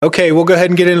Okay, we'll go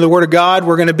ahead and get into the Word of God.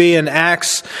 We're going to be in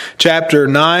Acts chapter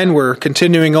 9. We're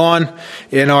continuing on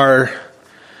in our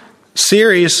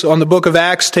series on the book of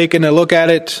Acts, taking a look at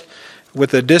it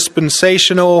with a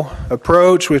dispensational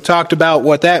approach. We've talked about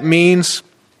what that means,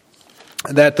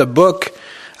 that the book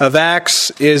of Acts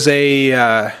is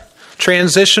a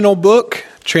transitional book,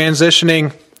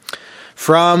 transitioning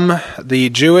from the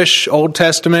Jewish Old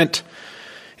Testament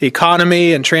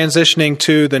economy and transitioning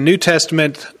to the New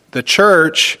Testament, the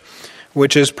church,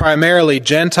 which is primarily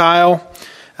Gentile.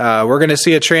 We're going to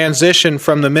see a transition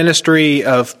from the ministry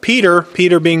of Peter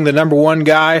being the number one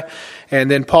guy,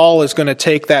 and then Paul is going to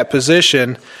take that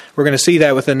position. We're going to see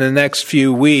that within the next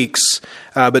few weeks.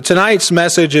 But tonight's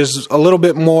message is a little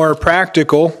bit more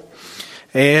practical,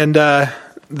 and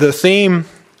the theme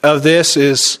of this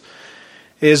is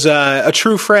a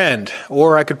true friend,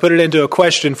 or I could put it into a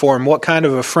question form. What kind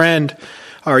of a friend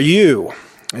are you?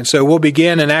 And so we'll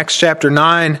begin in Acts chapter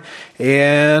 9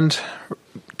 and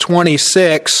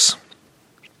 26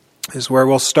 is where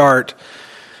we'll start.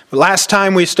 Last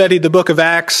time we studied the book of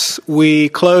Acts, we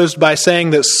closed by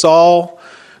saying that Saul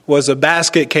was a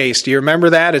basket case. Do you remember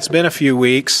that? It's been a few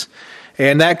weeks.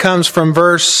 And that comes from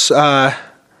verse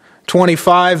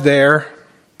 25 there.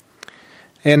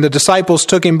 And the disciples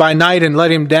took him by night and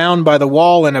let him down by the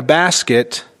wall in a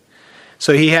basket.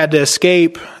 So he had to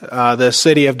escape the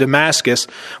city of Damascus.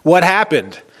 What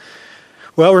happened?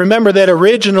 Well, remember that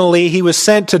originally he was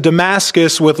sent to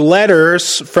Damascus with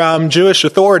letters from Jewish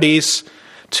authorities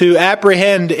to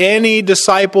apprehend any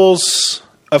disciples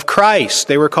of Christ.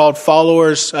 They were called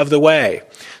followers of the way.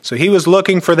 So he was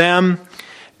looking for them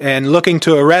and looking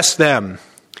to arrest them.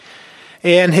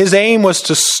 And his aim was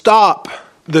to stop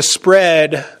the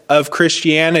spread of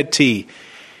Christianity.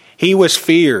 He was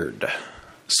feared.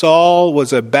 Saul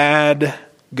was a bad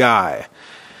guy.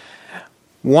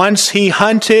 Once he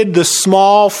hunted the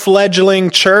small fledgling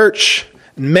church,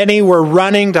 many were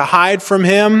running to hide from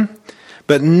him,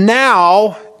 but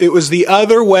now it was the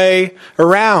other way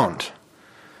around.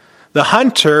 The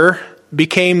hunter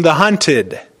became the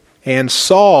hunted, and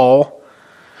Saul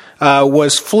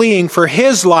was fleeing for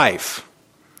his life.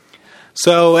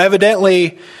 So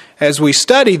evidently, as we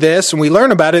study this and we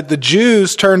learn about it, the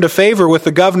Jews turned to favor with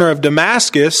the governor of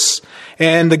Damascus,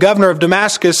 and the governor of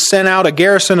Damascus sent out a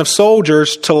garrison of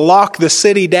soldiers to lock the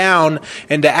city down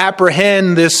and to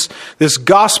apprehend this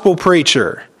gospel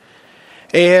preacher.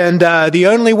 And the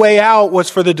only way out was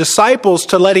for the disciples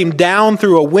to let him down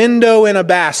through a window in a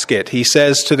basket, he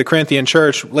says to the Corinthian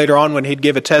church later on when he'd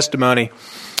give a testimony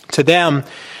to them,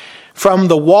 from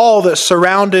the wall that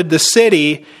surrounded the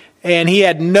city. And he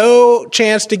had no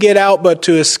chance to get out but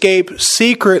to escape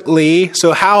secretly.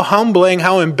 So how humbling,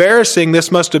 how embarrassing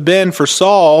this must have been for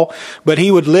Saul. But he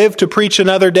would live to preach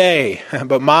another day.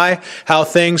 But how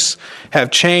things have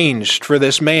changed for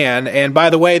this man. And by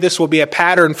the way, this will be a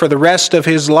pattern for the rest of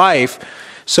his life.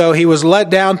 So he was let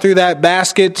down through that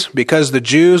basket because the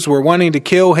Jews were wanting to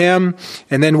kill him.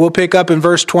 And then we'll pick up in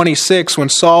verse 26 when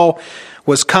Saul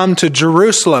was come to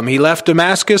Jerusalem. He left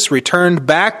Damascus, returned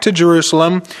back to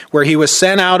Jerusalem, where he was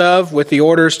sent out of with the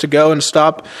orders to go and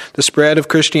stop the spread of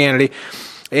Christianity.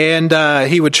 And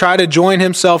he would try to join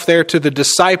himself there to the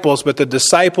disciples, but the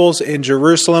disciples in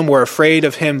Jerusalem were afraid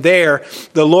of him there.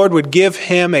 The Lord would give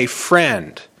him a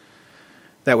friend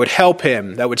that would help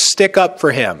him, that would stick up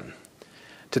for him,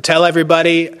 to tell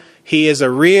everybody he is a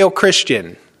real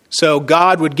Christian. So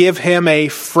God would give him a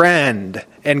friend.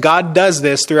 And God does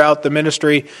this throughout the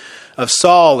ministry of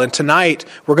Saul. And tonight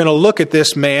we're going to look at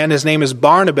this man. His name is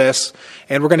Barnabas.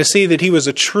 And we're going to see that he was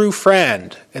a true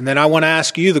friend. And then I want to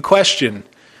ask you the question,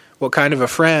 what kind of a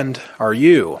friend are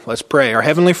you? Let's pray. Our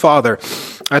Heavenly Father,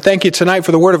 I thank you tonight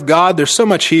for the Word of God. There's so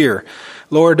much here.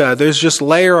 Lord, there's just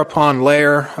layer upon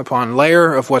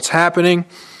layer of what's happening.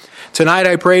 Tonight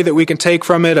I pray that we can take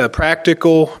from it a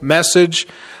practical message.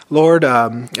 Lord,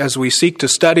 as we seek to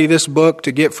study this book,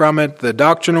 to get from it the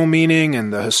doctrinal meaning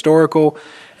and the historical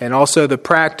and also the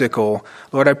practical,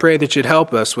 Lord, I pray that you'd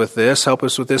help us with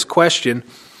this question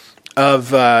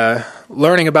of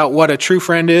learning about what a true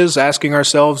friend is, asking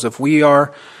ourselves if we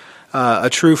are a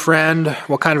true friend,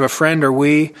 what kind of a friend are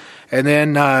we, and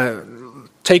then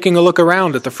taking a look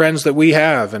around at the friends that we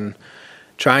have and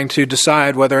trying to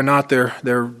decide whether or not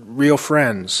they're real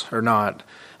friends or not.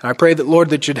 And I pray that,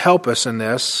 Lord, that you'd help us in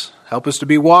this. Help us to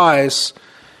be wise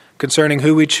concerning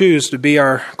who we choose to be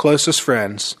our closest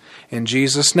friends. In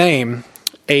Jesus' name,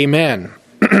 amen.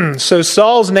 So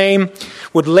Saul's name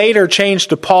would later change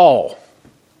to Paul.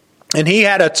 And he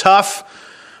had a tough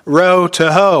row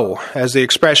to hoe, as the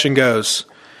expression goes.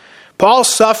 Paul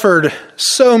suffered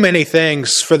so many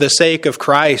things for the sake of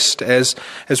Christ, as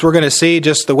we're going to see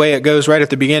just the way it goes right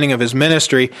at the beginning of his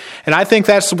ministry. And I think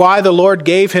that's why the Lord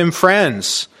gave him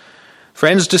friends.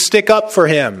 Friends to stick up for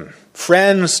him.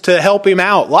 Friends to help him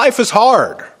out. Life is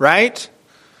hard, right?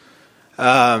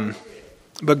 But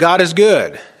God is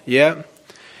good. Yeah.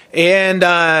 And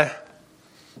I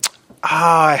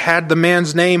had the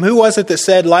man's name. Who was it that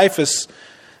said life is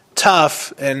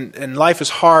tough and life is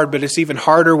hard, but it's even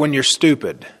harder when you're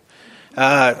stupid?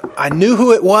 I knew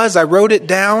who it was. I wrote it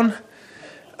down.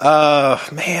 I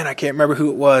can't remember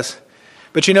who it was.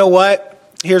 But you know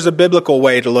what? Here's a biblical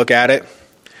way to look at it.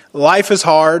 Life is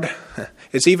hard.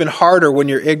 It's even harder when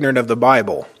you're ignorant of the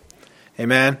Bible.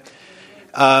 Amen.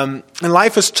 And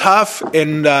life is tough,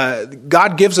 and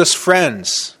God gives us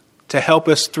friends to help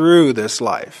us through this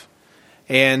life.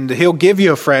 And he'll give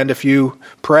you a friend if you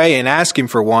pray and ask him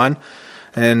for one.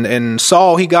 And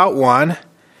Saul, he got one.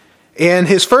 And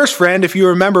his first friend, if you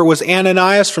remember, was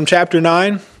Ananias from chapter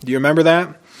 9. Do you remember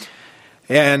that?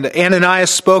 And Ananias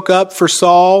spoke up for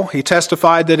Saul. He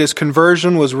testified that his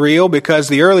conversion was real because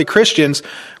the early Christians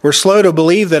were slow to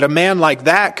believe that a man like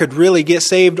that could really get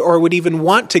saved or would even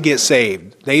want to get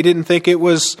saved. They didn't think it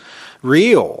was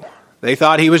real. They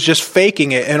thought he was just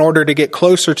faking it in order to get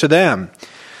closer to them.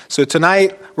 So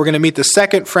tonight, we're going to meet the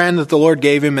second friend that the Lord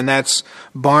gave him, and that's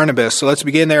Barnabas. So let's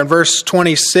begin there in verse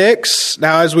 26.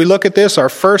 Now, as we look at this, our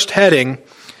first heading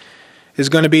is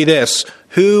going to be this.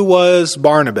 Who was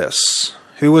Barnabas?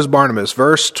 Who was Barnabas?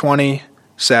 Verse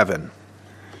 27.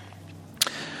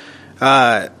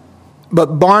 But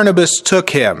Barnabas took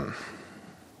him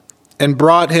and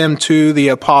brought him to the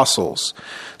apostles.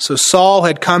 So Saul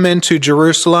had come into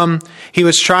Jerusalem. He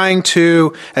was trying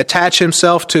to attach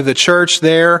himself to the church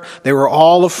there. They were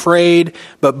all afraid.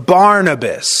 But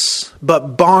Barnabas.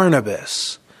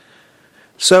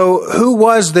 So who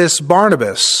was this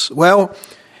Barnabas? Well,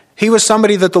 he was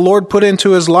somebody that the Lord put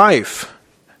into his life,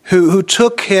 who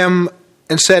took him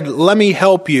and said, let me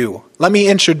help you. Let me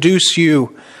introduce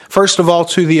you, first of all,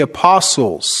 to the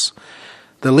apostles,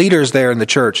 the leaders there in the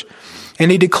church. And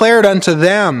he declared unto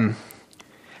them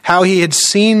how he had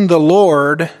seen the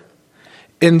Lord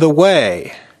in the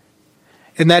way,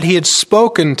 and that he had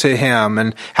spoken to him,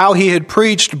 and how he had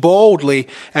preached boldly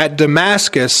at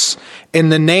Damascus in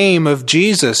the name of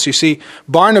Jesus. You see,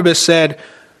 Barnabas said,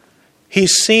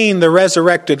 he's seen the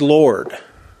resurrected Lord.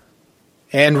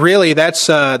 And really, that's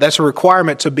a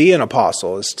requirement to be an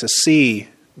apostle, is to see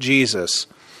Jesus.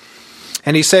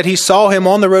 And he said he saw him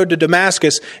on the road to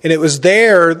Damascus, and it was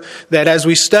there that as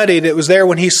we studied, it was there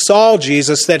when he saw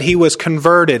Jesus that he was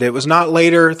converted. It was not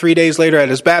later, 3 days later at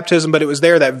his baptism, but it was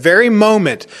there that very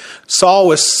moment Saul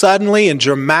was suddenly and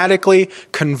dramatically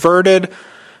converted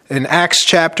in Acts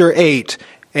chapter 8.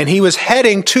 And he was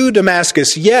heading to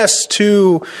Damascus, yes,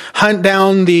 to hunt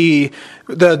down the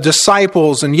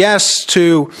disciples, and yes,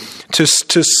 to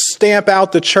stamp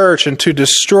out the church and to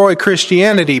destroy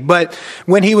Christianity. But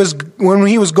when he was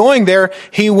going there,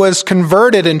 he was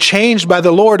converted and changed by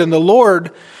the Lord, and the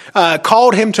Lord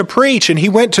called him to preach. And he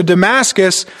went to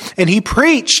Damascus and he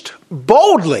preached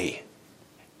boldly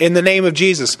in the name of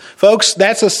Jesus. Folks,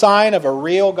 that's a sign of a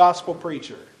real gospel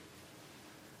preacher.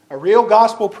 A real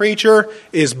gospel preacher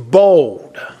is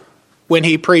bold when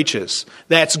he preaches.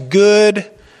 That's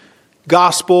good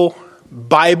gospel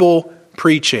Bible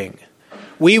preaching.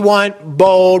 We want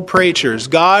bold preachers.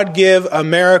 God give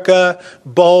America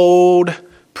bold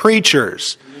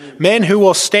preachers. Men who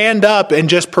will stand up and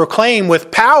just proclaim with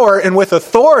power and with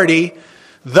authority,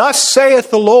 thus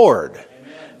saith the Lord.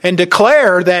 And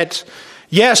declare that,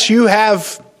 yes, you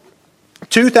have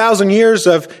 2,000 years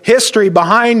of history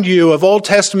behind you, of Old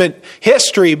Testament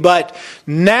history, but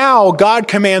now God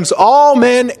commands all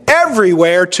men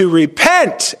everywhere to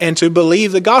repent and to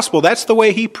believe the gospel. That's the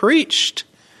way he preached.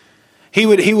 He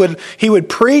would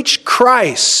preach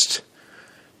Christ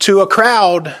to a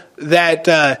crowd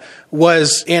that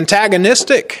was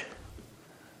antagonistic.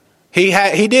 He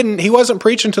wasn't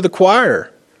preaching to the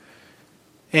choir,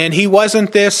 and he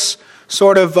wasn't this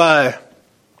sort of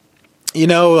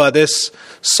this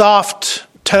soft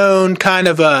tone kind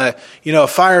of a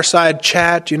fireside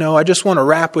chat. I just want to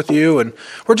rap with you, and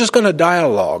we're just going to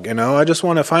dialogue. I just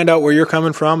want to find out where you're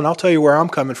coming from, and I'll tell you where I'm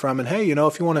coming from. And hey,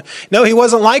 if you want to. No, he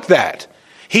wasn't like that.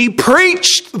 He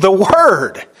preached the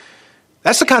word.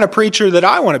 That's the kind of preacher that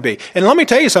I want to be. And let me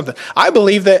tell you something. I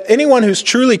believe that anyone who's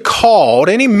truly called,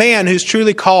 any man who's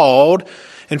truly called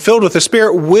and filled with the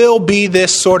Spirit will be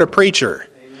this sort of preacher.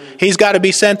 He's got to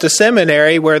be sent to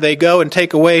seminary where they go and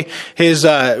take away his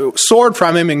sword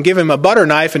from him and give him a butter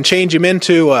knife and change him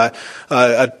into a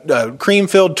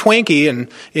cream-filled Twinkie and,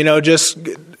 just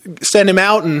send him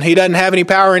out and he doesn't have any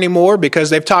power anymore because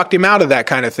they've talked him out of that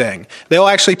kind of thing. They'll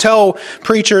actually tell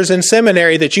preachers in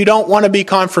seminary that you don't want to be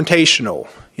confrontational.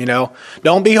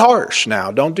 Don't be harsh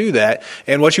now. Don't do that.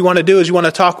 And what you want to do is you want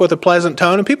to talk with a pleasant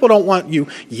tone, and people don't want you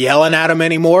yelling at them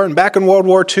anymore. And back in World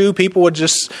War II, people would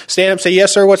just stand up and say,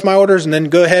 yes, sir, what's my orders? And then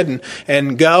go ahead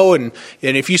and go. And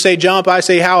if you say jump, I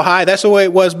say how high. That's the way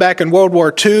it was back in World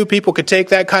War II. People could take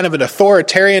that kind of an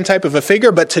authoritarian type of a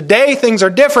figure. But today, things are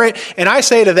different. And I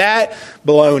say to that,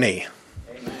 baloney.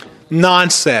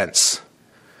 Nonsense.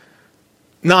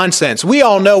 Nonsense. We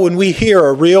all know when we hear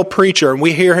a real preacher and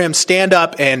we hear him stand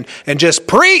up and just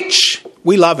preach,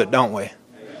 we love it, don't we?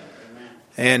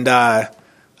 And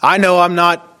I know I'm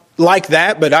not like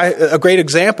that, but a great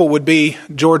example would be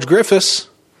George Griffiths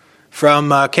from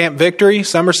Camp Victory,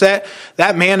 Somerset.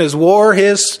 That man has wore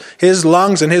his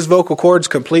lungs and his vocal cords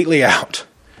completely out.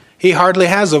 He hardly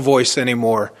has a voice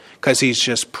anymore because he's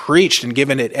just preached and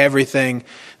given it everything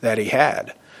that he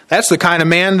had. That's the kind of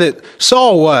man that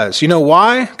Saul was. You know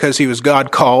why? Because he was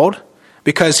God called,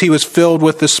 because he was filled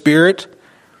with the Spirit,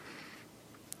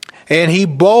 and he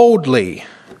boldly.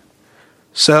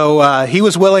 So he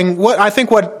was willing. I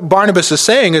think what Barnabas is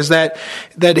saying is that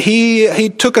he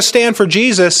took a stand for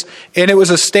Jesus, and it was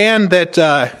a stand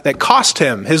that cost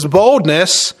him. His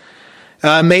boldness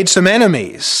made some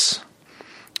enemies.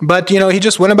 But he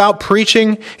just went about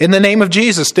preaching in the name of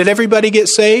Jesus. Did everybody get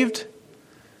saved?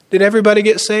 Did everybody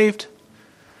get saved?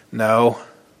 No.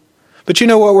 But you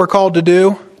know what we're called to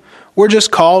do? We're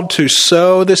just called to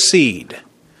sow the seed.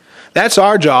 That's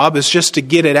our job, is just to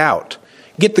get it out.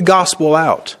 Get the gospel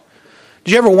out.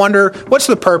 Did you ever wonder, what's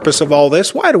the purpose of all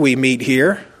this? Why do we meet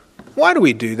here? Why do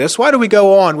we do this? Why do we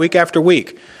go on week after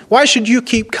week? Why should you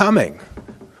keep coming?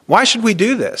 Why should we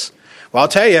do this? Well, I'll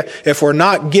tell you, if we're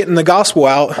not getting the gospel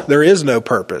out, there is no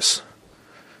purpose.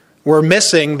 We're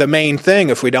missing the main thing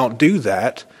if we don't do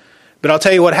that. But I'll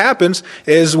tell you what happens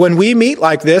is when we meet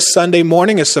like this, Sunday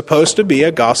morning is supposed to be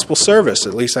a gospel service.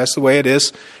 At least that's the way it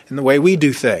is in the way we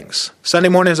do things. Sunday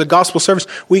morning is a gospel service.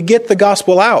 We get the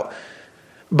gospel out.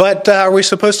 But are we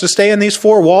supposed to stay in these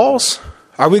four walls?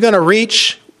 Are we going to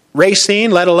reach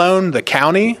Racine, let alone the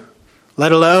county,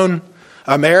 let alone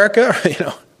America?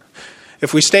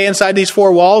 If we stay inside these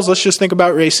four walls, let's just think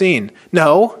about Racine.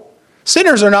 No.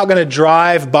 Sinners are not going to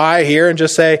drive by here and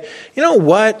just say, you know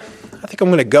what? I think I'm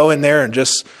going to go in there and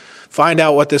just find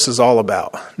out what this is all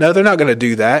about. No, they're not going to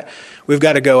do that. We've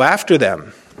got to go after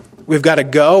them. We've got to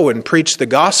go and preach the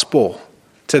gospel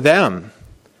to them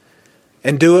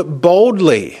and do it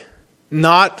boldly,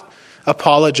 not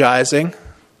apologizing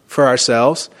for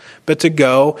ourselves, but to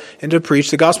go and to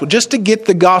preach the gospel, just to get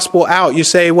the gospel out. You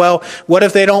say, well, what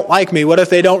if they don't like me? What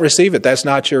if they don't receive it? That's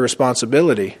not your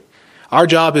responsibility. Our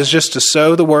job is just to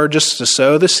sow the word, just to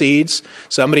sow the seeds.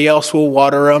 Somebody else will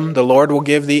water them. The Lord will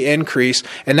give the increase.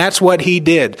 And that's what he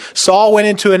did. Saul went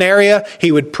into an area.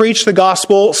 He would preach the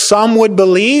gospel. Some would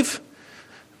believe.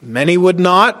 Many would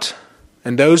not.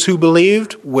 And those who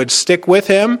believed would stick with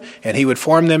him, and he would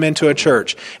form them into a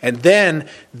church. And then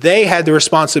they had the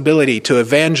responsibility to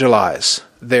evangelize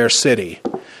their city.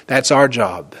 That's our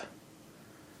job.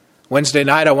 Wednesday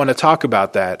night, I want to talk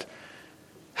about that.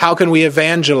 How can we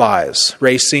evangelize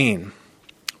Racine?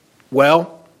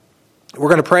 Well, we're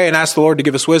going to pray and ask the Lord to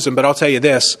give us wisdom, but I'll tell you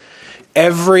this.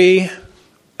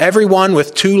 Everyone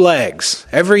with two legs,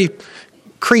 every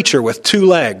creature with two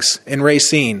legs in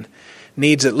Racine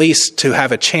needs at least to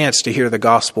have a chance to hear the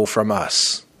gospel from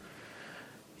us.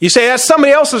 You say that's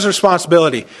somebody else's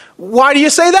responsibility. Why do you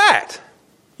say that?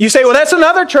 You say, well, that's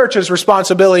another church's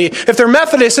responsibility. If they're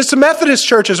Methodist, it's the Methodist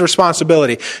church's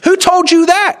responsibility. Who told you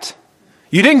that?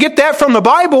 You didn't get that from the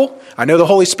Bible. I know the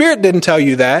Holy Spirit didn't tell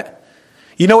you that.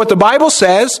 You know what the Bible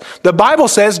says? The Bible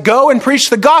says, go and preach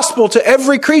the gospel to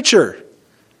every creature.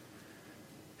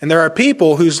 And there are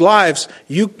people whose lives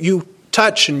you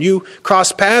touch and you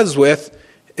cross paths with,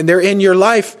 and they're in your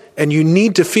life, and you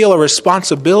need to feel a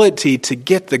responsibility to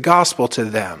get the gospel to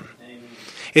them. Amen.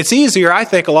 It's easier, I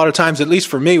think, a lot of times, at least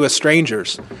for me, with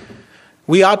strangers.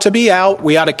 We ought to be out.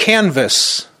 We ought to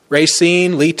canvass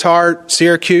Racine, Leetart,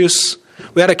 Syracuse.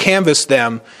 We ought to canvass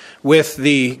them with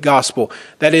the gospel.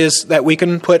 That is, that we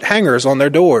can put hangers on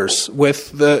their doors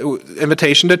with the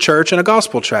invitation to church and a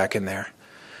gospel tract in there.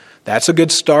 That's a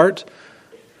good start.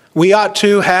 We ought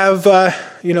to have,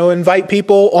 invite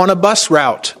people on a bus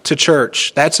route to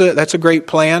church. That's a great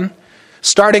plan.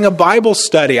 Starting a Bible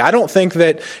study. I don't think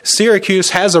that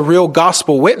Syracuse has a real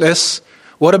gospel witness.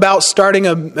 What about starting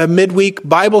a midweek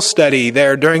Bible study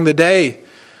there during the day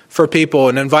for people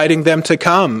and inviting them to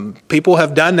come. People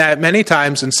have done that many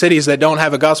times in cities that don't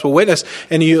have a gospel witness,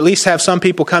 and you at least have some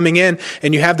people coming in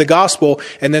and you have the gospel,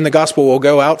 and then the gospel will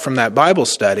go out from that Bible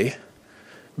study.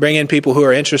 Bring in people who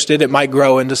are interested. It might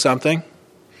grow into something.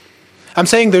 I'm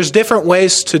saying there's different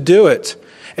ways to do it.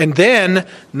 And then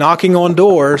knocking on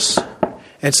doors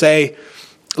and say,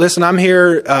 listen, I'm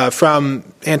here from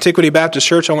Antiquity Baptist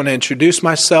Church. I want to introduce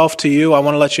myself to you. I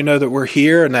want to let you know that we're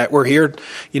here and that we're here,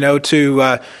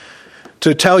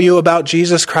 to tell you about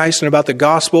Jesus Christ and about the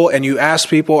gospel. And you ask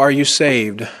people, are you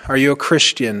saved? Are you a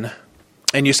Christian?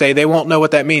 And you say, they won't know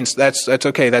what that means. That's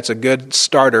okay. That's a good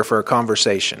starter for a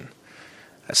conversation.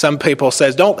 Some people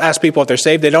says, don't ask people if they're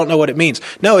saved. They don't know what it means.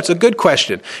 No, it's a good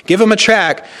question. Give them a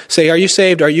tract. Say, are you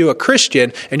saved? Are you a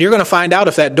Christian? And you're going to find out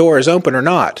if that door is open or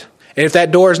not. And if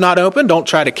that door is not open, don't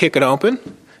try to kick it open.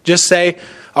 Just say,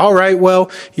 all right, well,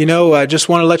 I just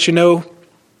want to let you know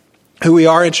who we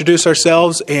are, introduce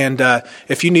ourselves, and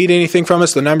if you need anything from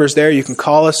us, the number's there. You can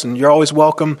call us, and you're always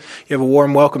welcome. You have a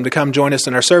warm welcome to come join us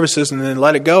in our services, and then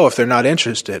let it go if they're not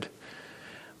interested.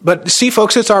 But see,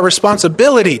 folks, it's our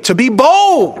responsibility to be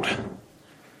bold.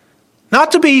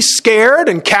 Not to be scared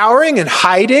and cowering and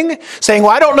hiding, saying,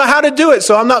 well, I don't know how to do it,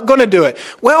 so I'm not going to do it.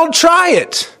 Well, try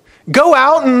it. Go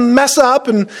out and mess up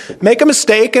and make a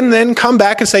mistake and then come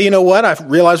back and say, you know what, I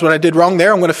realized what I did wrong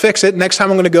there. I'm going to fix it. Next time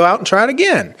I'm going to go out and try it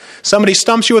again. Somebody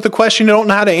stumps you with a question you don't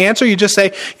know how to answer. You just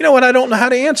say, you know what, I don't know how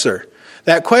to answer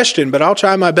that question, but I'll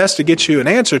try my best to get you an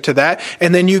answer to that.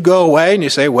 And then you go away and you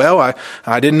say, well,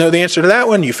 I didn't know the answer to that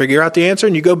one. You figure out the answer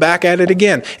and you go back at it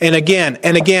again and again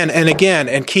and again and again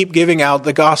and keep giving out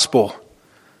the gospel.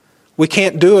 We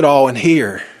can't do it all in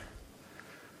here.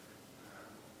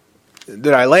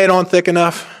 Did I lay it on thick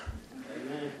enough?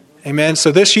 Amen.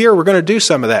 So this year we're going to do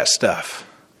some of that stuff.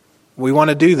 We want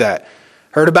to do that.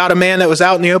 Heard about a man that was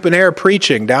out in the open air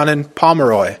preaching down in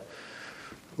Pomeroy.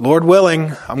 Lord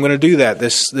willing, I'm going to do that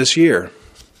this year.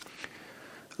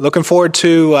 Looking forward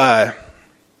to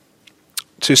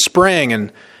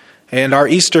spring and our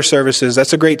Easter services.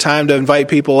 That's a great time to invite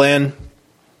people in.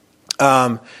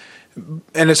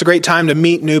 And it's a great time to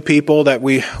meet new people that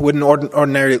we wouldn't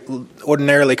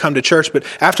ordinarily come to church. But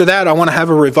after that, I want to have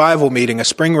a revival meeting, a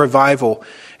spring revival.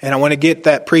 And I want to get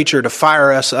that preacher to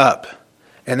fire us up.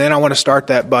 And then I want to start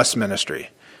that bus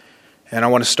ministry. And I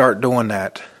want to start doing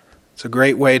that. It's a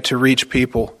great way to reach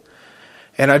people.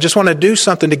 And I just want to do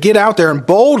something to get out there and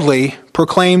boldly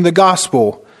proclaim the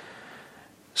gospel.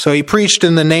 So he preached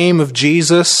in the name of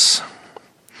Jesus.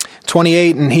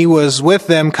 28, and he was with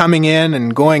them coming in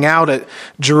and going out at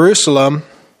Jerusalem.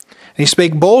 And he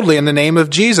spake boldly in the name of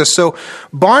Jesus. So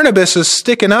Barnabas is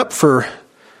sticking up for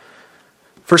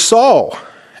Saul.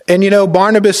 And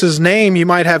Barnabas' name, you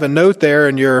might have a note there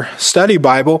in your study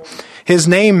Bible. His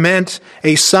name meant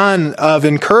a son of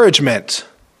encouragement.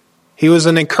 He was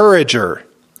an encourager.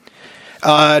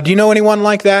 Do you know anyone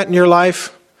like that in your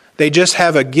life? They just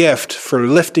have a gift for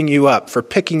lifting you up, for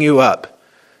picking you up,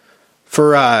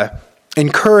 for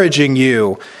encouraging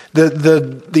you.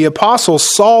 The apostles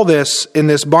saw this in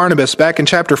this Barnabas back in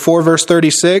chapter 4, verse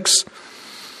 36.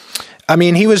 I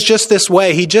mean, he was just this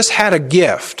way. He just had a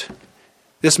gift.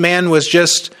 This man was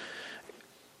just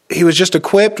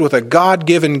equipped with a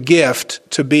God-given gift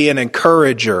to be an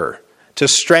encourager, to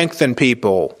strengthen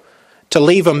people, to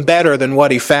leave them better than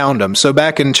what he found them. So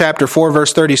back in chapter 4,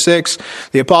 verse 36,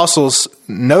 the apostles,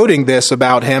 noting this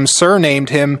about him,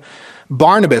 surnamed him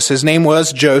Barnabas. His name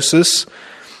was Joseph,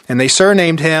 and they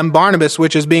surnamed him Barnabas,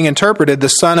 which is being interpreted the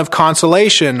son of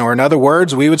consolation, or in other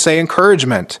words, we would say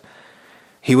encouragement.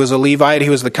 He was a Levite. He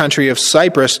was the country of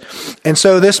Cyprus. And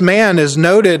so this man is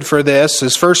noted for this.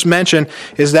 His first mention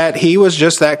is that he was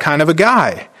just that kind of a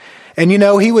guy. And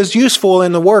he was useful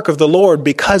in the work of the Lord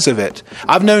because of it.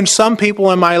 I've known some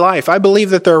people in my life. I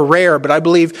believe that they're rare, but I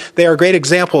believe they are great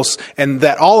examples and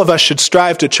that all of us should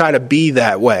strive to try to be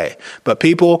that way. But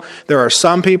there are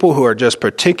some people who are just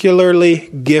particularly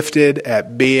gifted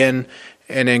at being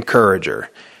an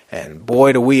encourager. And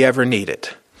boy, do we ever need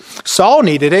it. Saul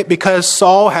needed it because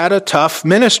Saul had a tough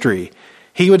ministry.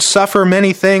 He would suffer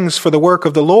many things for the work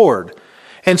of the Lord.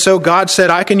 And so God said,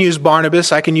 I can use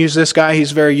Barnabas. I can use this guy.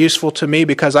 He's very useful to me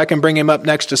because I can bring him up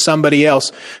next to somebody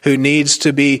else who needs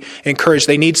to be encouraged.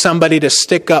 They need somebody to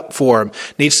stick up for him,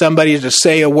 need somebody to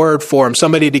say a word for him,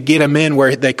 somebody to get him in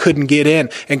where they couldn't get in.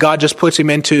 And God just puts him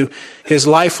into his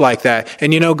life like that.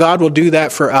 And God will do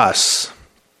that for us.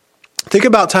 Think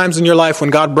about times in your life when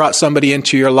God brought somebody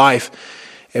into your life,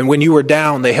 and when you were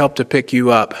down, they helped to pick you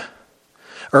up.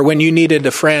 Or when you needed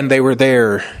a friend, they were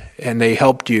there and they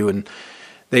helped you and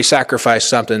they sacrificed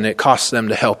something. It cost them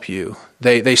to help you.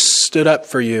 They stood up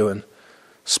for you and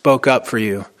spoke up for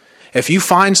you. If you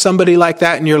find somebody like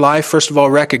that in your life, first of all,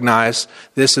 recognize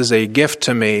this is a gift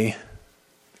to me.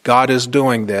 God is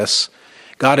doing this.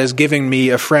 God is giving me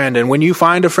a friend. And when you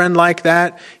find a friend like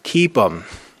that, keep them.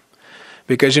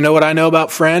 Because you know what I know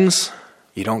about friends?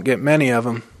 You don't get many of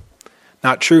them.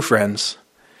 Not true friends.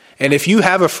 And if you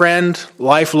have a friend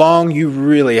lifelong, you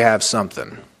really have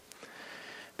something.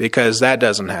 Because that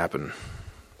doesn't happen.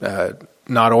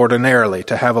 Not ordinarily,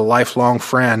 to have a lifelong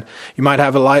friend. You might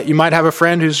have a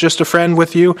friend who's just a friend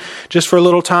with you just for a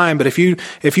little time. But if you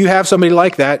have somebody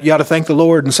like that, you ought to thank the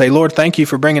Lord and say, Lord, thank you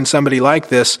for bringing somebody like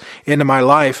this into my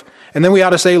life. And then we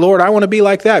ought to say, Lord, I want to be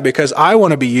like that because I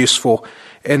want to be useful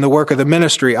in the work of the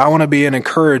ministry. I want to be an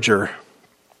encourager.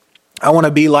 I want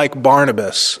to be like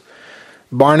Barnabas.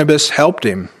 Barnabas helped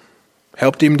him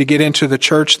to get into the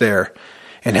church there,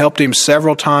 and helped him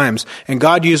several times. And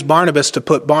God used Barnabas to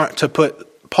put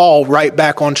Paul right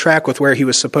back on track with where he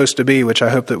was supposed to be, which I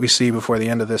hope that we see before the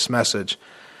end of this message.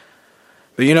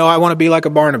 But I want to be like a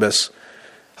Barnabas.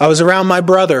 I was around my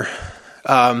brother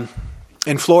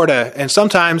in Florida, and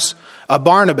sometimes a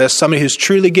Barnabas, somebody who's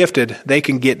truly gifted, they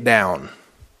can get down.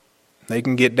 They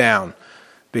can get down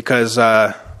because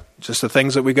just the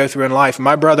things that we go through in life.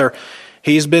 My brother,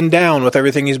 he's been down with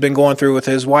everything he's been going through with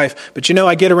his wife. But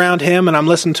I get around him and I'm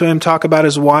listening to him talk about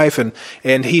his wife,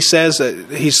 and he says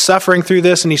that he's suffering through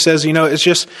this, and he says, it's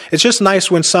just nice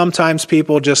when sometimes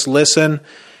people just listen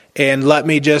and let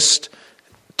me just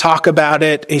talk about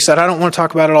it. He said, I don't want to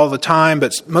talk about it all the time,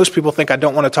 but most people think I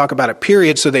don't want to talk about it,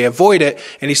 period, so they avoid it.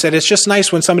 And he said, it's just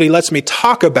nice when somebody lets me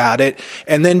talk about it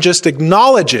and then just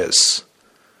acknowledges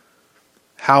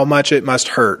how much it must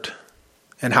hurt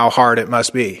and how hard it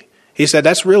must be. He said,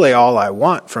 that's really all I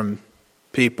want from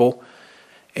people.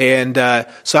 And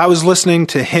so I was listening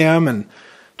to him and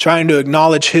trying to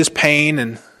acknowledge his pain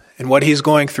and what he's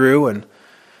going through. And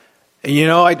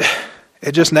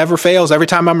it just never fails. Every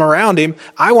time I'm around him,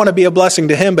 I want to be a blessing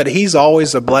to him, but he's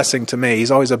always a blessing to me. He's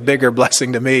always a bigger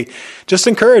blessing to me, just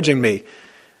encouraging me.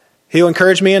 He'll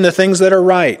encourage me in the things that are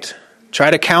right, try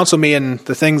to counsel me in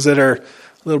the things that are a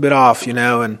little bit off,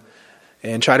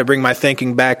 and try to bring my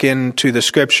thinking back into the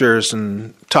scriptures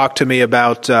and talk to me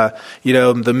about,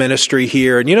 the ministry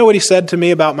here. And you know what he said to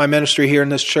me about my ministry here in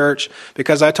this church?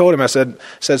 Because I told him, I said,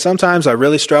 sometimes I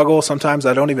really struggle. Sometimes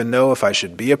I don't even know if I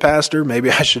should be a pastor. Maybe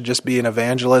I should just be an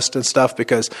evangelist and stuff,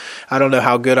 because I don't know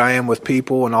how good I am with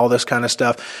people and all this kind of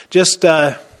stuff. Just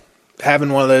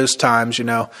having one of those times,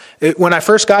 When I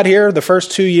first got here, the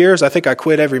first 2 years, I think I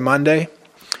quit every Monday.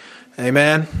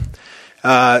 Amen.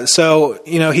 So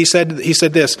he said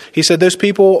this. He said, those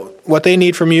people, what they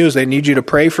need from you is they need you to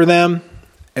pray for them,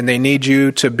 and they need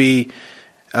you to be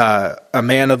a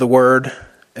man of the word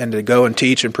and to go and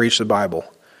teach and preach the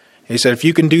Bible. He said, if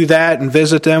you can do that and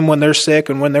visit them when they're sick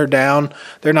and when they're down,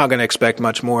 they're not going to expect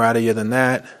much more out of you than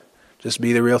that. Just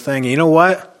be the real thing. And you know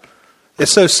what?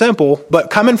 It's so simple, but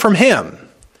coming from him,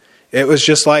 it was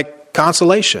just like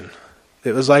consolation.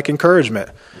 It was like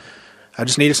encouragement. I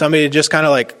just needed somebody to just kind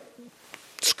of like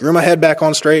screw my head back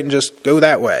on straight and just go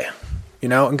that way,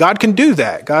 and God can do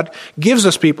that. God gives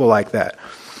us people like that.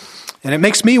 And it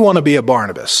makes me want to be a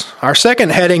Barnabas. Our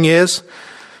second heading is,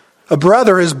 a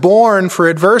brother is born for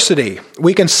adversity.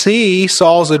 We can see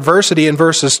Saul's adversity in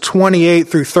verses 28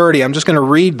 through 30. I'm just going to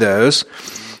read those.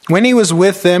 When he was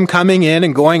with them coming in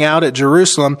and going out at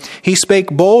Jerusalem, he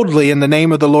spake boldly in the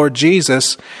name of the Lord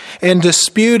Jesus and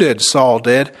Saul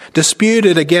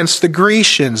disputed against the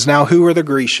Grecians. Now, who are the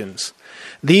Grecians?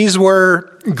 These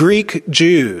were Greek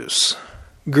Jews.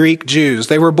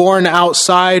 They were born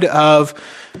outside of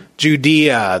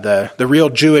Judea, the real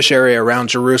Jewish area around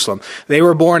Jerusalem. They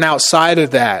were born outside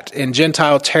of that in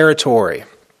Gentile territory.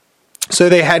 So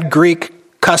they had Greek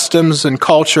customs and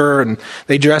culture, and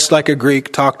they dressed like a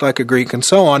Greek, talked like a Greek, and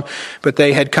so on. But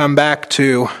they had come back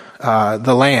to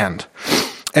the land.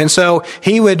 And so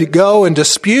he would go and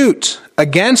dispute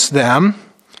against them.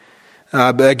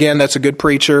 But again, that's a good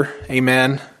preacher.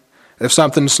 Amen. If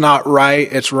something's not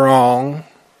right, it's wrong.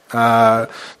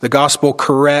 The gospel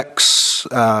corrects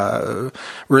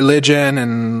religion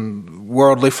and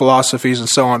worldly philosophies and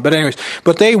so on.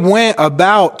 But they went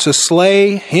about to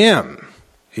slay him.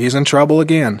 He's in trouble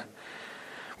again.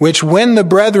 Which when the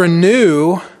brethren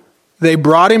knew, they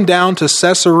brought him down to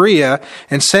Caesarea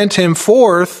and sent him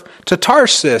forth to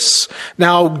Tarsus.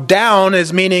 Now, down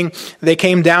is meaning they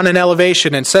came down in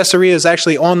elevation, and Caesarea is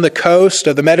actually on the coast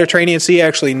of the Mediterranean Sea,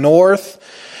 actually northwest.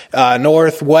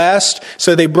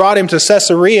 So they brought him to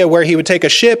Caesarea, where he would take a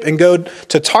ship and go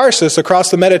to Tarsus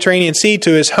across the Mediterranean Sea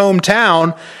to his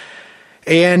hometown.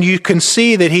 And you can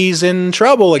see that he's in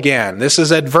trouble again. This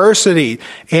is adversity.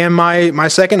 And my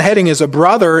second heading is a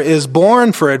brother is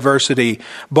born for adversity.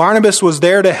 Barnabas was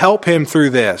there to help him through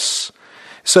this.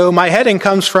 So my heading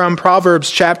comes from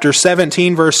Proverbs chapter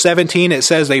 17, verse 17. It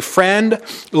says, a friend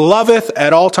loveth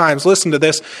at all times. Listen to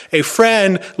this. A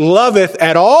friend loveth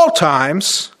at all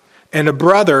times, and a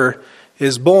brother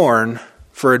is born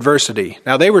for adversity.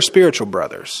 Now they were spiritual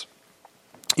brothers.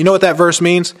 You know what that verse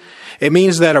means? It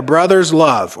means that a brother's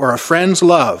love or a friend's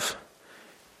love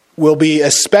will be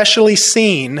especially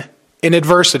seen in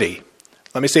adversity.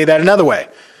 Let me say that another way.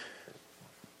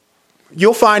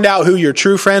 You'll find out who your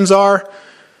true friends are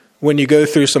when you go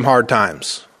through some hard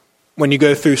times, when you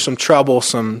go through some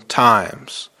troublesome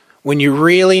times, when you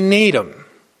really need them.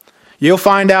 You'll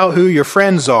find out who your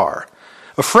friends are.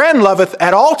 A friend loveth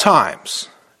at all times,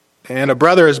 and a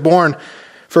brother is born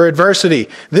for adversity.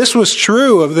 This was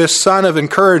true of this son of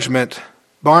encouragement,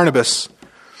 Barnabas.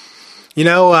 You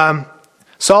know,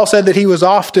 Saul said that he was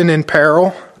often in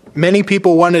peril. Many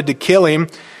people wanted to kill him.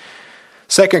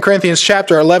 2 Corinthians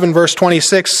chapter 11, verse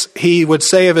 26, he would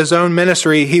say of his own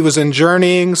ministry, he was in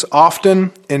journeyings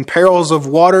often, in perils of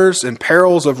waters, in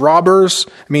perils of robbers.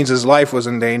 It means his life was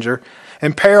in danger.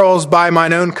 In perils by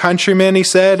mine own countrymen, he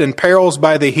said, in perils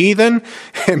by the heathen,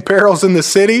 in perils in the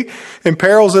city, in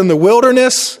perils in the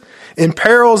wilderness, in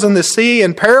perils in the sea,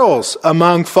 in perils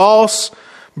among false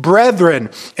brethren.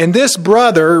 And this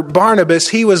brother, Barnabas,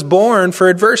 he was born for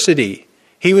adversity.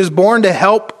 He was born to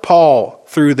help Paul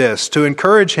through this, to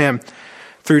encourage him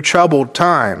through troubled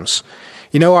times.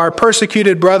 You know, our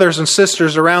persecuted brothers and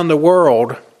sisters around the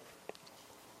world,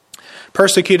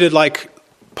 persecuted like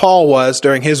Paul was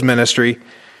during his ministry,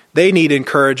 they need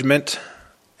encouragement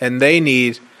and they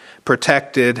need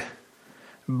protected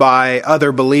by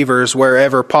other believers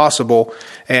wherever possible.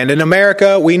 And in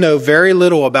America, we know very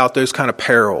little about those kind of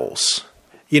perils.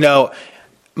 You know,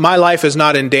 my life is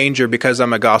not in danger because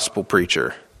I'm a gospel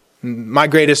preacher. My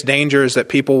greatest danger is that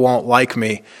people won't like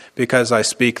me because I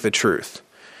speak the truth.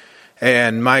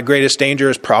 And my greatest danger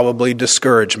is probably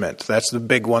discouragement. That's the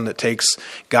big one that takes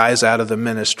guys out of the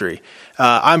ministry.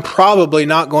 I'm probably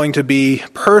not going to be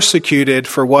persecuted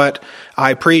for what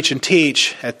I preach and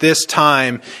teach at this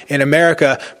time in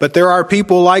America, but there are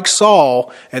people like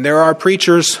Saul, and there are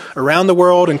preachers around the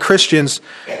world and Christians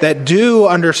that do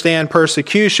understand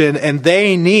persecution, and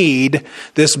they need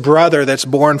this brother that's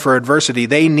born for adversity.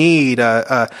 They need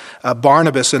a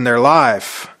Barnabas in their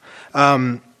life.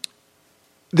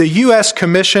 The U.S.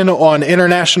 Commission on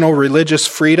International Religious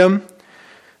Freedom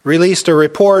released a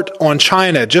report on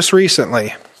China just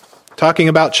recently, talking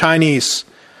about Chinese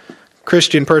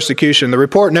Christian persecution. The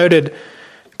report noted,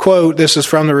 quote, this is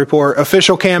from the report,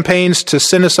 official campaigns to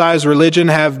sinicize religion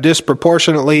have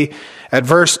disproportionately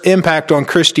adverse impact on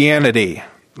Christianity.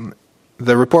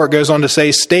 The report goes on to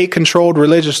say state-controlled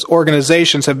religious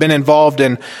organizations have been involved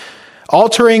in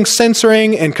altering,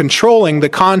 censoring, and controlling the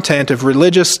content of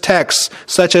religious texts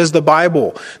such as the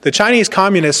Bible. The Chinese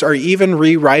communists are even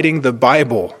rewriting the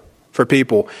Bible for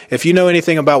people. If you know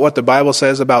anything about what the Bible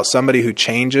says about somebody who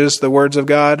changes the words of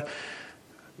God,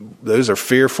 those are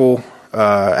fearful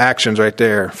actions right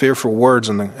there, fearful words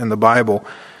in the Bible.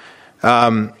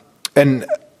 And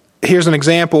here's an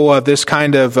example of this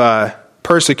kind of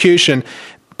persecution.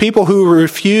 People who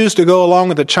refuse to go along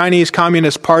with the Chinese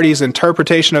Communist Party's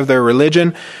interpretation of their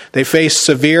religion, they face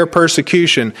severe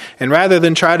persecution. And rather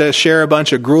than try to share a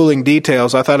bunch of grueling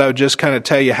details, I thought I would just kind of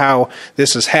tell you how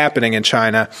this is happening in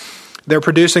China. They're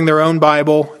producing their own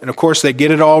Bible, and of course they get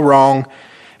it all wrong.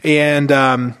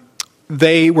 And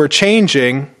they were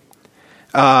changing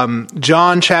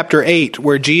John chapter 8,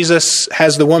 where Jesus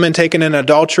has the woman taken in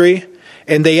adultery,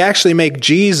 and they actually make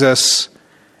Jesus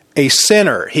a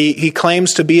sinner. He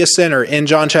claims to be a sinner in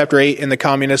John chapter 8 in the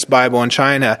Communist Bible in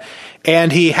China.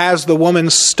 And he has the woman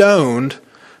stoned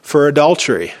for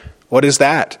adultery. What is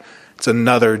that? It's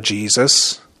another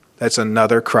Jesus. That's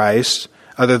another Christ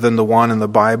other than the one in the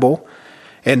Bible.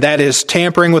 And that is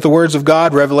tampering with the words of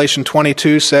God. Revelation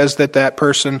 22 says that that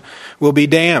person will be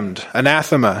damned,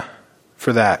 anathema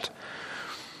for that.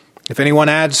 If anyone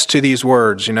adds to these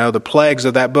words, the plagues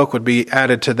of that book would be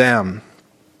added to them.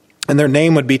 And their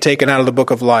name would be taken out of the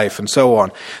book of life, and so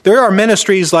on. There are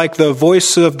ministries like the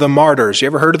Voice of the Martyrs. You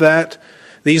ever heard of that?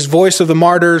 These Voice of the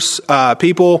Martyrs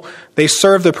people, they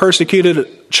serve the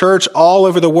persecuted church all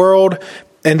over the world,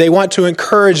 and they want to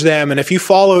encourage them. And if you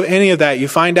follow any of that, you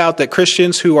find out that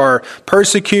Christians who are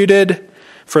persecuted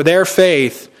for their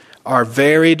faith are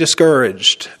very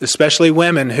discouraged, especially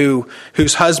women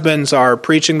whose husbands are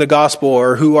preaching the gospel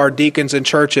or who are deacons in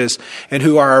churches and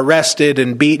who are arrested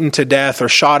and beaten to death or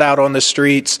shot out on the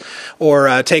streets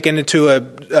or taken into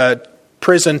a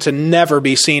prison to never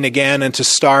be seen again and to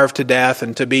starve to death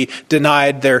and to be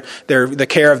denied the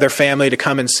care of their family to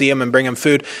come and see them and bring them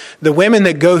food. The women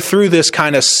that go through this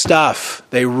kind of stuff,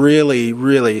 they really,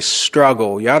 really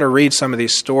struggle. You ought to read some of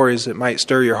these stories that might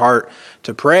stir your heart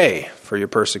to pray for your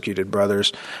persecuted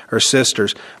brothers or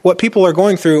sisters. What people are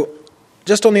going through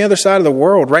just on the other side of the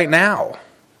world right now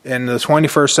in the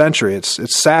 21st century,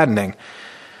 it's saddening.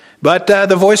 But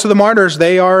the Voice of the Martyrs,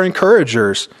 they are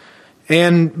encouragers.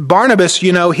 And Barnabas,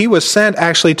 he was sent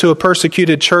actually to a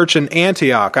persecuted church in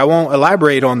Antioch. I won't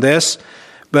elaborate on this,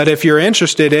 but if you're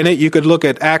interested in it, you could look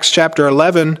at Acts chapter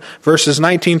 11, verses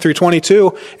 19 through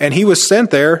 22, and he was sent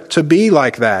there to be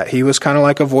like that. He was kind of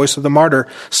like a Voice of the Martyr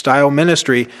style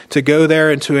ministry to go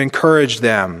there and to encourage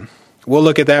them. We'll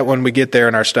look at that when we get there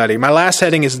in our study. My last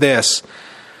heading is this.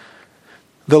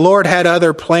 The Lord had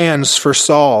other plans for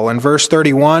Saul. In verse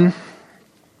 31,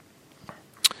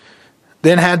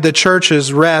 then had the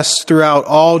churches rest throughout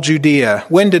all Judea.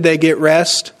 When did they get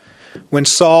rest? When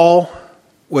Saul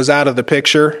was out of the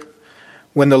picture,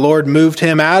 when the Lord moved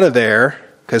him out of there,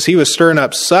 because he was stirring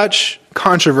up such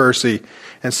controversy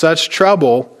and such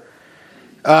trouble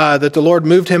that the Lord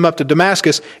moved him up to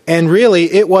Damascus. And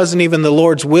really, it wasn't even the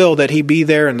Lord's will that he be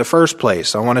there in the first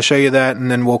place. I want to show you that, and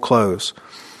then we'll close.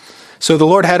 So the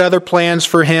Lord had other plans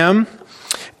for him.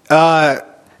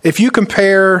 If you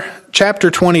compare chapter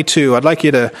 22, I'd like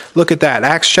you to look at that.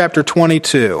 Acts chapter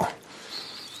 22.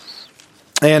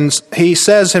 And he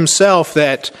says himself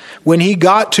that when he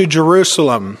got to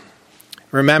Jerusalem,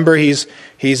 remember he's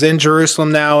in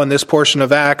Jerusalem now in this portion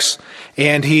of Acts,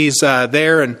 and he's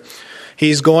there and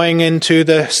he's going into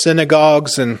the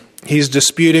synagogues and he's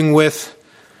disputing with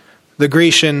the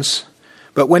Grecians.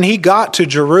 But when he got to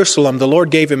Jerusalem, the Lord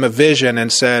gave him a vision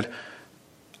and said,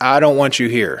 I don't want you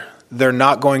here. They're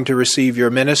not going to receive your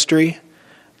ministry.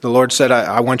 The Lord said,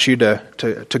 I want you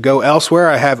to go elsewhere.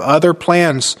 I have other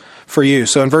plans for you.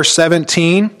 So in verse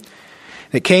 17,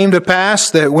 it came to pass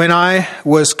that when I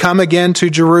was come again to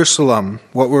Jerusalem,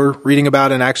 what we're reading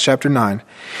about in Acts chapter 9,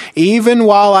 even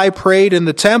while I prayed in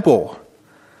the temple,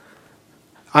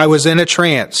 I was in a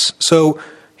trance. So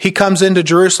he comes into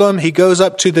Jerusalem. He goes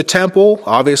up to the temple,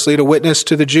 obviously to witness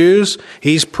to the Jews.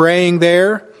 He's praying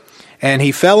there, and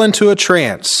he fell into a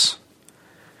trance.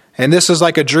 And this is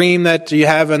like a dream that you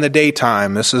have in the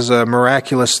daytime. This is a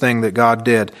miraculous thing that God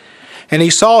did. And he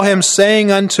saw him saying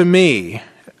unto me,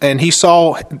 and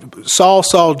Saul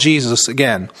saw Jesus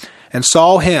again, and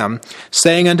saw him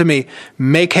saying unto me,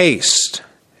 make haste,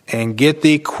 and get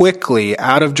thee quickly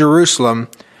out of Jerusalem,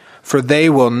 for they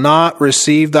will not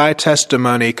receive thy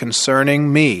testimony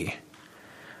concerning me.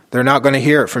 They're not going to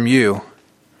hear it from you.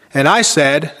 And I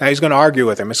said, now he's going to argue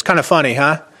with him. It's kind of funny,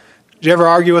 huh? Did you ever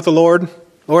argue with the Lord?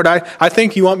 Lord, I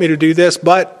think you want me to do this,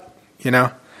 but,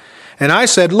 And I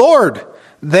said, Lord,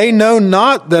 they know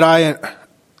that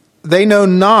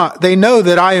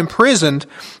I imprisoned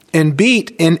and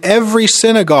beat in every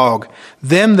synagogue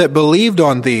them that believed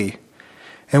on thee.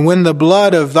 And when the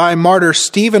blood of thy martyr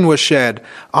Stephen was shed,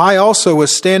 I also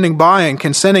was standing by and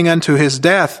consenting unto his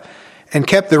death, and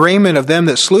kept the raiment of them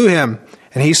that slew him.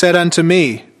 And he said unto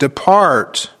me,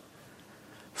 depart,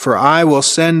 for I will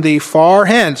send thee far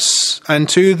hence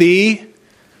unto the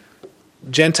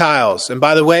Gentiles. And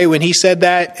by the way, when he said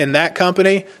that in that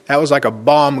company, that was like a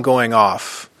bomb going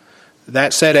off.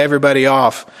 That set everybody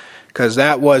off, because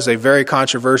that was a very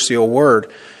controversial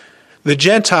word. The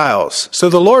Gentiles. So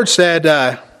the Lord said,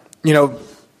 your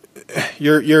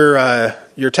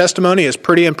testimony is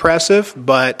pretty impressive,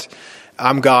 but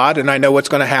I'm God and I know what's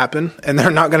going to happen, and they're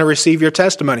not going to receive your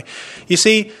testimony. You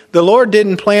see, the Lord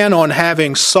didn't plan on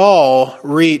having Saul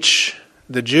reach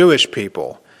the Jewish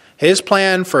people. His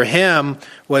plan for him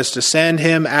was to send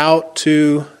him out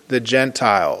to the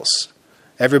Gentiles,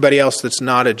 everybody else that's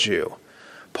not a Jew.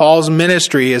 Paul's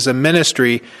ministry is a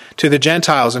ministry to the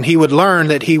Gentiles, and he would learn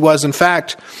that he was, in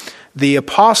fact, the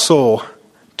apostle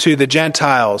to the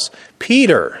Gentiles.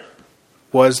 Peter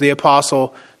was the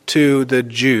apostle to the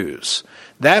Jews.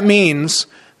 That means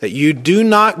that you do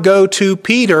not go to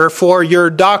Peter for your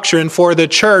doctrine for the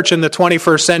church in the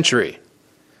 21st century.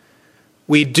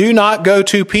 We do not go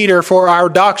to Peter for our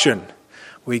doctrine.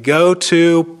 We go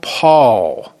to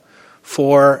Paul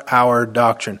for our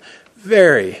doctrine.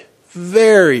 Very,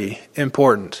 very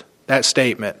important, that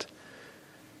statement.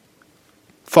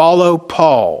 Follow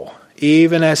Paul,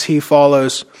 even as he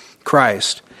follows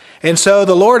Christ. And so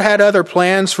the Lord had other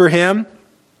plans for him.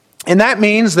 And that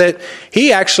means that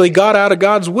he actually got out of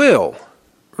God's will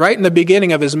right in the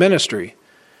beginning of his ministry.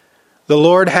 The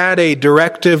Lord had a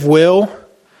directive will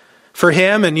for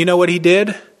him, and you know what he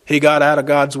did? He got out of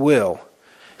God's will.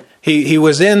 He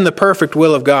was in the perfect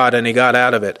will of God, and he got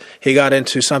out of it. He got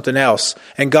into something else,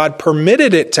 and God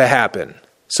permitted it to happen.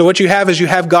 So what you have is you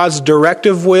have God's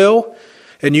directive will,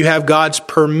 and you have God's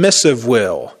permissive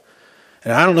will.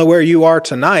 And I don't know where you are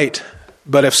tonight,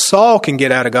 but if Saul can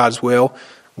get out of God's will,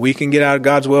 we can get out of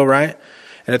God's will, right?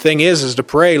 And the thing is to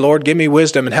pray, Lord, give me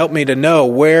wisdom and help me to know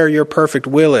where your perfect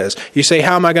will is. You say,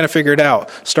 how am I going to figure it out?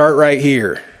 Start right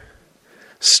here.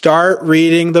 Start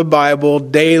reading the Bible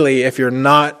daily if you're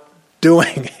not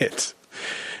doing it.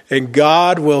 And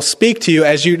God will speak to you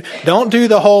as you don't do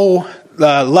the whole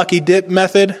lucky dip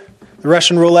method, the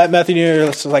Russian roulette method.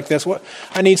 It's like this. What?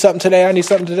 I need something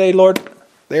today, Lord.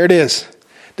 There it is.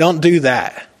 Don't do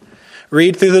that.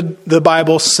 Read through the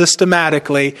Bible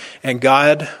systematically, and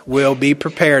God will be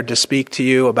prepared to speak to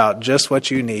you about just what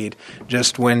you need,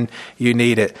 just when you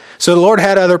need it. So the Lord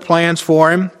had other plans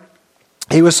for him.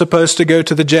 He was supposed to go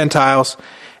to the Gentiles.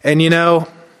 And you know,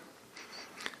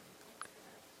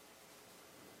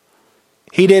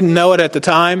 he didn't know it at the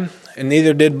time, and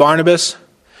neither did Barnabas.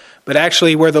 But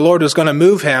actually where the Lord was going to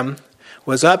move him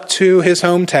was up to his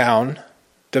hometown,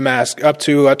 Damascus, up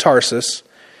to Tarsus.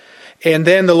 And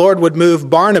then the Lord would move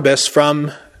Barnabas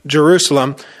from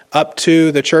Jerusalem up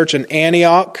to the church in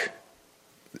Antioch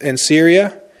in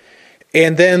Syria.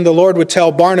 And then the Lord would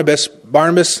tell Barnabas,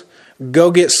 go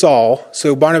get Saul.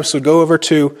 So Barnabas would go over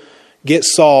to get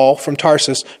Saul from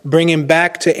Tarsus, bring him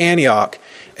back to Antioch.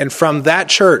 And from that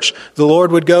church, the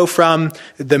Lord would go from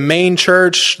the main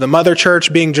church, the mother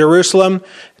church being Jerusalem,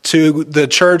 to the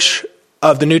church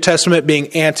of the New Testament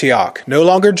being Antioch. No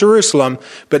longer Jerusalem,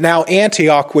 but now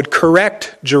Antioch would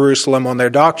correct Jerusalem on their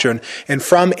doctrine. And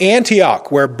from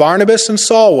Antioch, where Barnabas and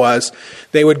Saul was,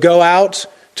 they would go out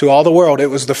to all the world. It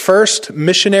was the first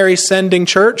missionary sending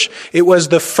church. It was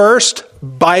the first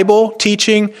Bible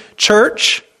teaching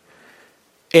church.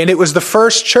 And it was the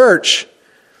first church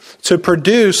to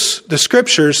produce the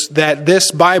scriptures that this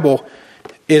Bible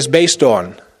is based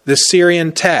on. The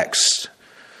Syrian text.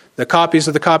 The copies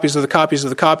of the copies of the copies of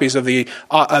the copies of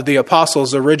the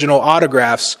apostles' original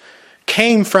autographs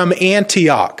came from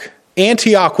Antioch.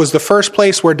 Antioch was the first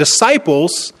place where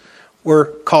disciples were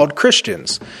called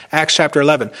Christians. Acts chapter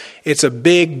 11. It's a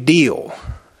big deal.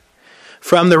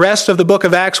 From the rest of the book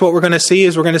of Acts, what we're going to see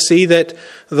that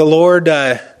the Lord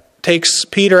takes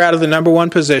Peter out of the number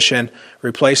one position,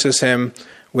 replaces him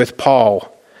with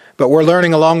Paul. But we're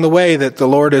learning along the way that the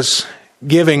Lord is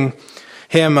giving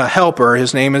him a helper.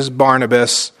 His name is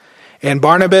Barnabas. And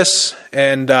Barnabas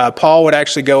and Paul would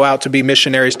actually go out to be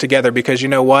missionaries together, because you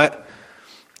know what?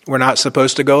 We're not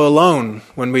supposed to go alone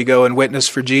when we go and witness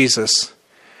for Jesus.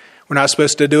 We're not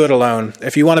supposed to do it alone.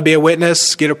 If you want to be a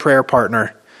witness, get a prayer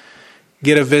partner.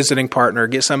 Get a visiting partner.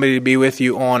 Get somebody to be with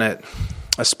you on it.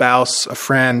 A spouse, a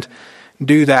friend.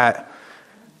 Do that.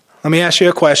 Let me ask you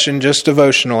a question, just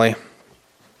devotionally.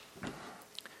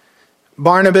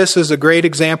 Barnabas is a great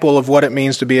example of what it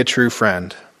means to be a true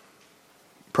friend.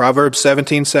 Proverbs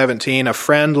 17:17, a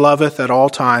friend loveth at all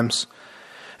times,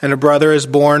 and a brother is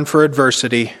born for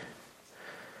adversity.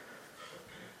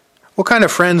 What kind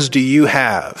of friends do you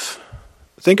have?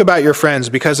 Think about your friends,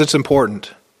 because it's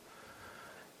important.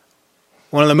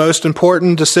 One of the most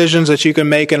important decisions that you can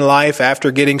make in life after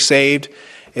getting saved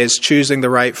is choosing the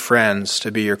right friends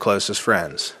to be your closest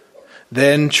friends.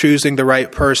 Then choosing the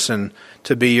right person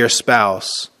to be your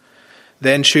spouse.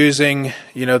 Then choosing,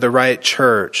 the right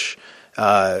church,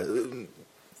 where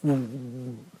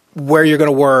you're going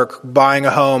to work, buying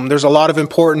a home. There's a lot of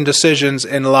important decisions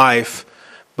in life,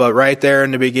 but right there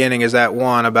in the beginning is that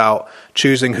one about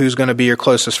choosing who's going to be your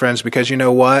closest friends, because you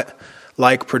know what?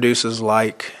 Like produces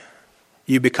like.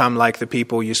 You become like the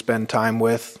people you spend time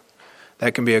with.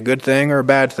 That can be a good thing or a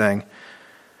bad thing.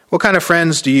 What kind of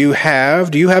friends do you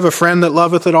have? Do you have a friend that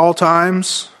loveth at all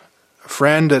times? A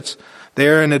friend that's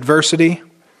there in adversity?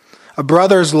 A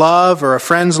brother's love or a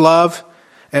friend's love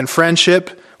and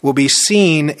friendship will be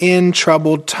seen in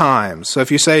troubled times. So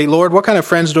if you say, Lord, what kind of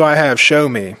friends do I have? Show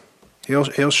me.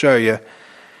 He'll show you.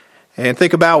 And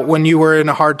think about when you were in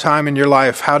a hard time in your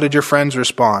life. How did your friends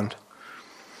respond?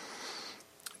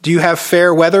 Do you have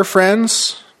fair weather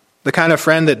friends? The kind of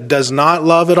friend that does not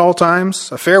love at all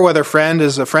times? A fair weather friend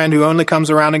is a friend who only comes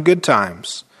around in good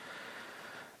times.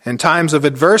 In times of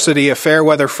adversity, a fair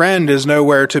weather friend is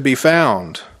nowhere to be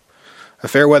found. A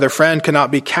fair weather friend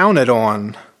cannot be counted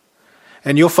on.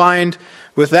 And you'll find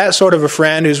with that sort of a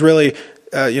friend who's really,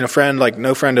 friend like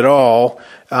no friend at all,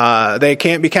 they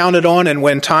can't be counted on. And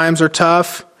when times are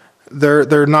tough,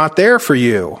 they're not there for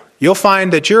you. You'll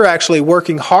find that you're actually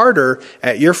working harder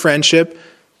at your friendship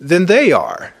than they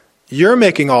are. You're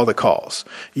making all the calls.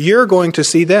 You're going to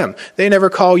see them. They never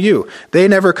call you. They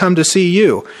never come to see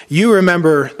you. You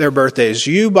remember their birthdays.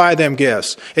 You buy them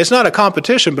gifts. It's not a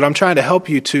competition, but I'm trying to help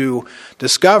you to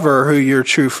discover who your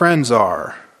true friends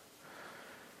are.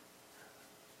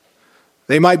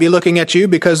 They might be looking at you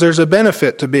because there's a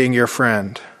benefit to being your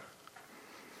friend.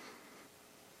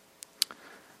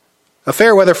 A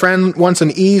fair weather friend wants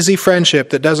an easy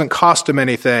friendship that doesn't cost them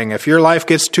anything. If your life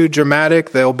gets too dramatic,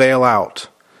 they'll bail out.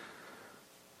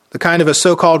 The kind of a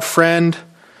so-called friend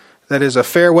that is a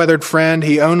fair-weathered friend,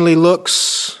 he only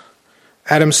looks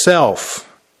at himself.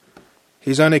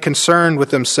 He's only concerned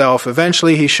with himself.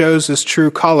 Eventually, he shows his true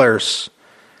colors.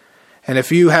 And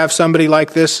if you have somebody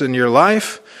like this in your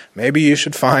life, maybe you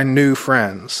should find new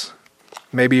friends.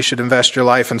 Maybe you should invest your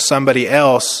life in somebody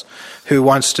else who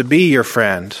wants to be your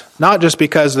friend. Not just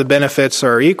because the benefits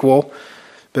are equal,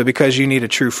 but because you need a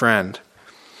true friend.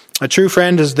 A true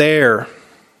friend is there.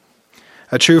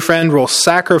 A true friend will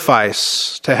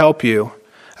sacrifice to help you.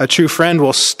 A true friend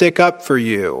will stick up for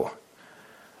you.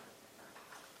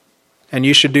 And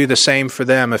you should do the same for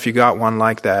them if you got one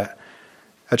like that.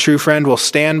 A true friend will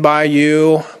stand by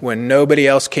you when nobody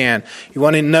else can. You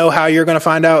want to know how you're going to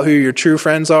find out who your true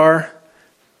friends are?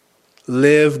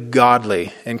 Live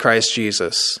godly in Christ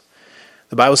Jesus.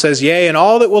 The Bible says, yea, and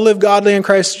all that will live godly in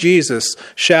Christ Jesus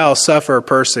shall suffer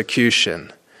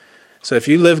persecution. So if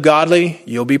you live godly,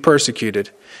 you'll be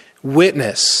persecuted.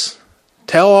 Witness.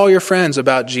 Tell all your friends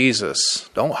about Jesus.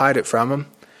 Don't hide it from them.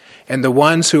 And the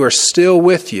ones who are still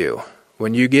with you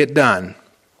when you get done,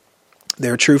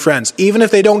 they're true friends. Even if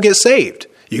they don't get saved,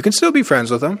 you can still be friends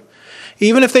with them.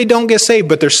 Even if they don't get saved,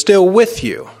 but they're still with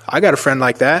you. I got a friend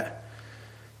like that.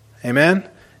 Amen?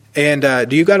 And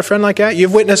do you got a friend like that?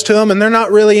 You've witnessed to them and they're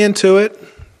not really into it,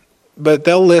 but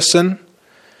they'll listen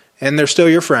and they're still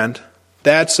your friend.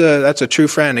 That's a true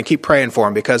friend, and keep praying for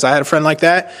him, because I had a friend like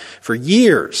that for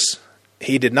years.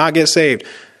 He did not get saved.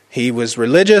 He was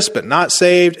religious but not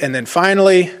saved, and then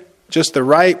finally just the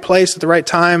right place at the right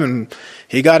time, and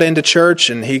he got into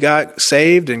church and he got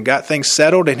saved and got things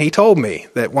settled, and he told me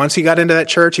that once he got into that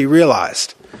church he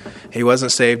realized he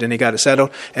wasn't saved and he got it settled,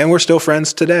 and we're still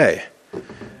friends today.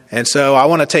 And so I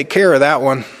want to take care of that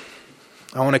one.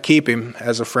 I want to keep him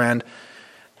as a friend.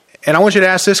 And I want you to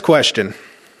ask this question.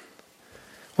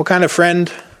 What kind of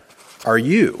friend are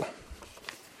you?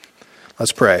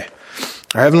 Let's pray.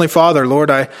 Our Heavenly Father, Lord,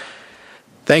 I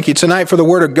thank you tonight for the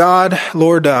Word of God.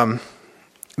 Lord, the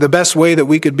best way that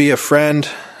we could be a friend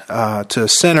to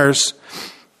sinners,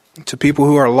 to people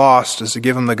who are lost, is to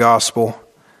give them the gospel.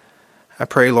 I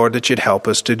pray, Lord, that you'd help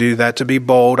us to do that, to be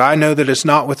bold. I know that it's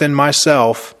not within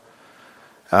myself.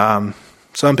 Some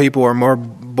people are more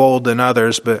bold than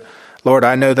others, but Lord,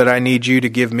 I know that I need you to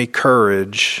give me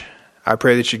courage. I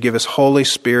pray that you give us Holy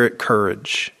Spirit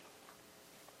courage.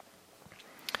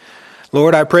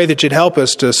 Lord, I pray that you'd help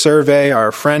us to survey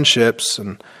our friendships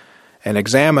and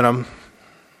examine them.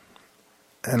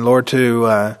 And Lord,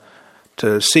 to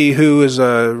see who is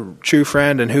a true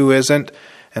friend and who isn't.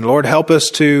 And Lord, help us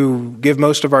to give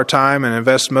most of our time and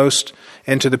invest most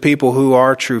into the people who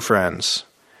are true friends.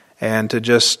 And to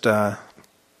just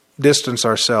distance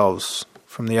ourselves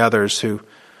from the others who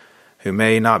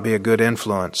may not be a good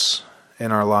influence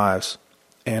in our lives,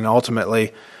 and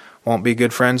ultimately won't be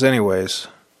good friends anyways.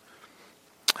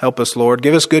 Help us, Lord.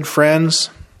 Give us good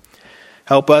friends.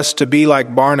 Help us to be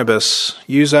like Barnabas.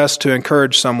 Use us to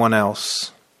encourage someone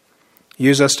else.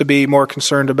 Use us to be more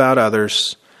concerned about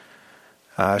others.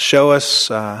 Show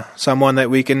us someone that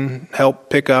we can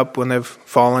help pick up when they've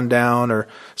fallen down, or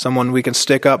someone we can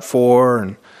stick up for,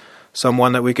 and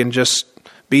someone that we can just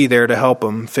be there to help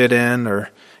them fit in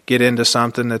or get into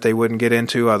something that they wouldn't get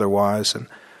into otherwise. And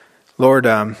Lord,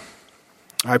 I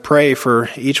pray for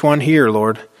each one here,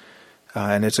 Lord,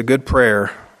 and it's a good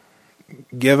prayer.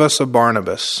 Give us a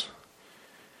Barnabas.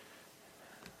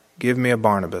 Give me a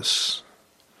Barnabas.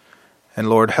 And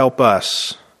Lord, help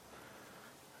us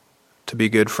to be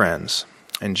good friends.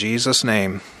 In Jesus'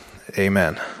 name,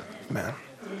 amen. Amen.